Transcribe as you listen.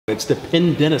It's the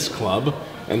Pendennis Club,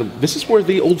 and this is where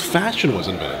the Old Fashioned was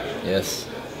invented. Yes.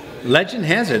 Legend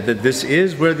has it that this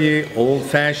is where the Old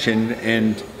Fashioned,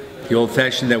 and the Old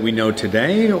Fashioned that we know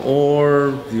today,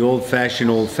 or the Old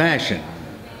Fashioned,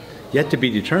 yet to be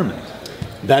determined.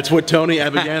 That's what Tony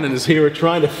Abou-Ganin is here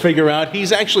trying to figure out.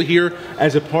 He's actually here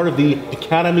as a part of the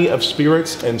Academy of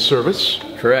Spirits and Service.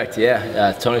 Correct,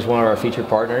 yeah. Tony's one of our featured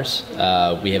partners.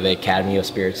 We have the Academy of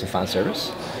Spirits and Fine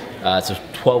Service. It's a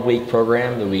 12-week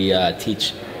program that we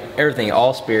teach everything,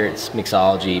 all spirits,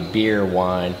 mixology, beer,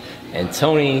 wine, and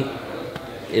Tony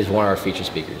is one of our featured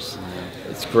speakers.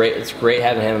 It's great. It's great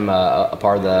having him a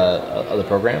part of the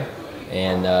program,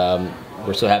 and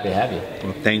we're so happy to have you.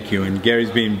 Well, thank you. And Gary's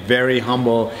being very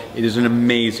humble. It is an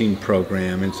amazing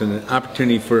program. It's an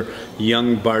opportunity for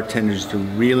young bartenders to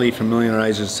really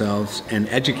familiarize themselves and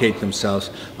educate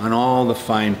themselves on all the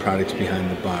fine products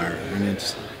behind the bar. And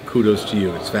it's kudos to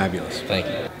you. It's fabulous. Thank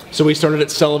you. So we started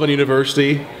at Sullivan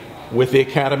University with the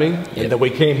Academy, and then we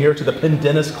came here to the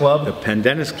Pendennis Club. The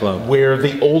Pendennis Club. Where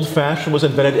the Old Fashioned was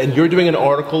invented, and you're doing an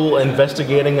article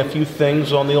investigating a few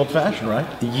things on the Old Fashioned, right?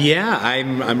 Yeah,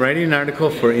 I'm writing an article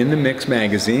for In the Mix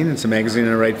magazine. It's a magazine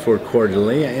I write for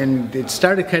quarterly, and it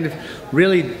started kind of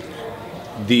really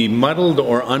the muddled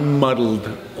or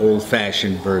unmuddled Old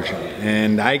Fashioned version.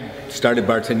 And I started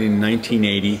bartending in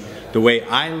 1980. The way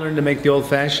I learned to make the Old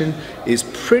Fashioned is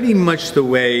pretty much the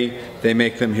way they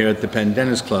make them here at the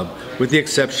Pendennis Club, with the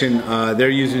exception they're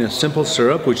using a simple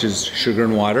syrup, which is sugar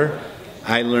and water.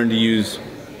 I learned to use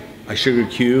a sugar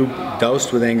cube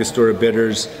doused with Angostura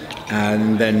bitters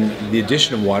and then the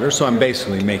addition of water, so I'm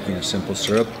basically making a simple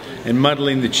syrup and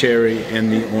muddling the cherry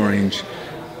and the orange,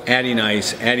 adding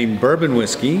ice, adding bourbon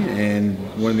whiskey, and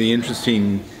one of the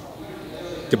interesting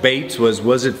debates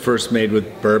was it first made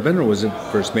with bourbon or was it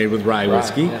first made with rye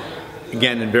whiskey? Yeah.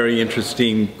 Again, a very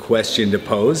interesting question to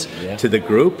pose to the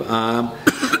group.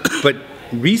 But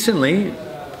recently,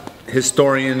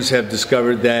 historians have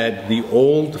discovered that the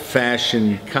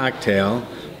old-fashioned cocktail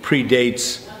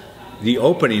predates the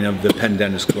opening of the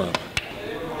Pendennis Club.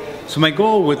 So my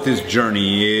goal with this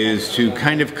journey is to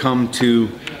kind of come to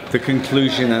the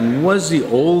conclusion on was the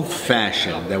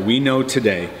old-fashioned that we know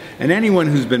today, and anyone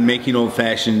who's been making old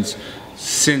fashions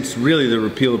since really the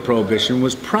repeal of Prohibition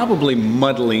was probably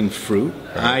muddling fruit.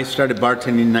 Right. I started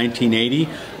bartending in 1980.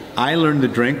 I learned to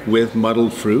drink with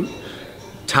muddled fruit,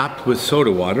 topped with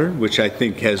soda water, which I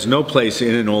think has no place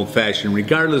in an old fashioned,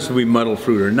 regardless if we muddle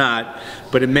fruit or not,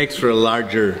 but it makes for a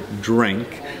larger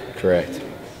drink. Correct.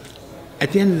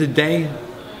 At the end of the day,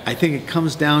 I think it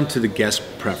comes down to the guest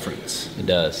preference. It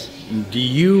does. Do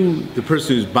you, the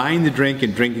person who's buying the drink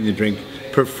and drinking the drink,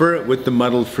 prefer it with the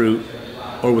muddled fruit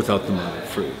or without the muddled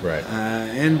fruit? Right.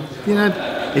 And you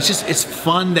know, it's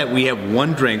fun that we have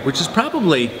one drink, which is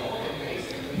probably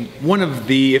one of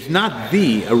the, if not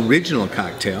the original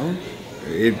cocktail.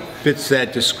 It fits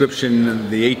that description,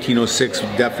 the 1806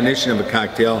 definition of a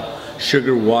cocktail: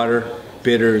 sugar, water,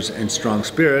 bitters, and strong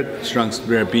spirit. Strong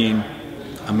spirit being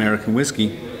American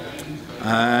whiskey.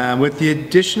 With the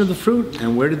addition of the fruit.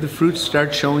 And where did the fruit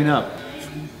start showing up?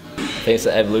 I think it's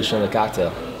the evolution of the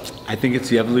cocktail. I think it's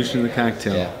the evolution of the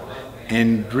cocktail. Yeah.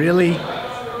 And really,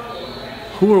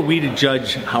 who are we to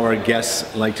judge how our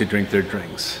guests like to drink their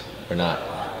drinks? Or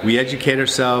not. We educate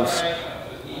ourselves.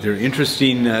 They're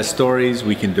interesting stories.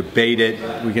 We can debate it.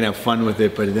 We can have fun with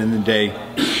it. But at the end of the day,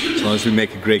 as long as we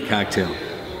make a great cocktail.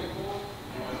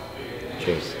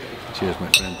 Cheers. Cheers, my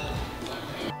friend.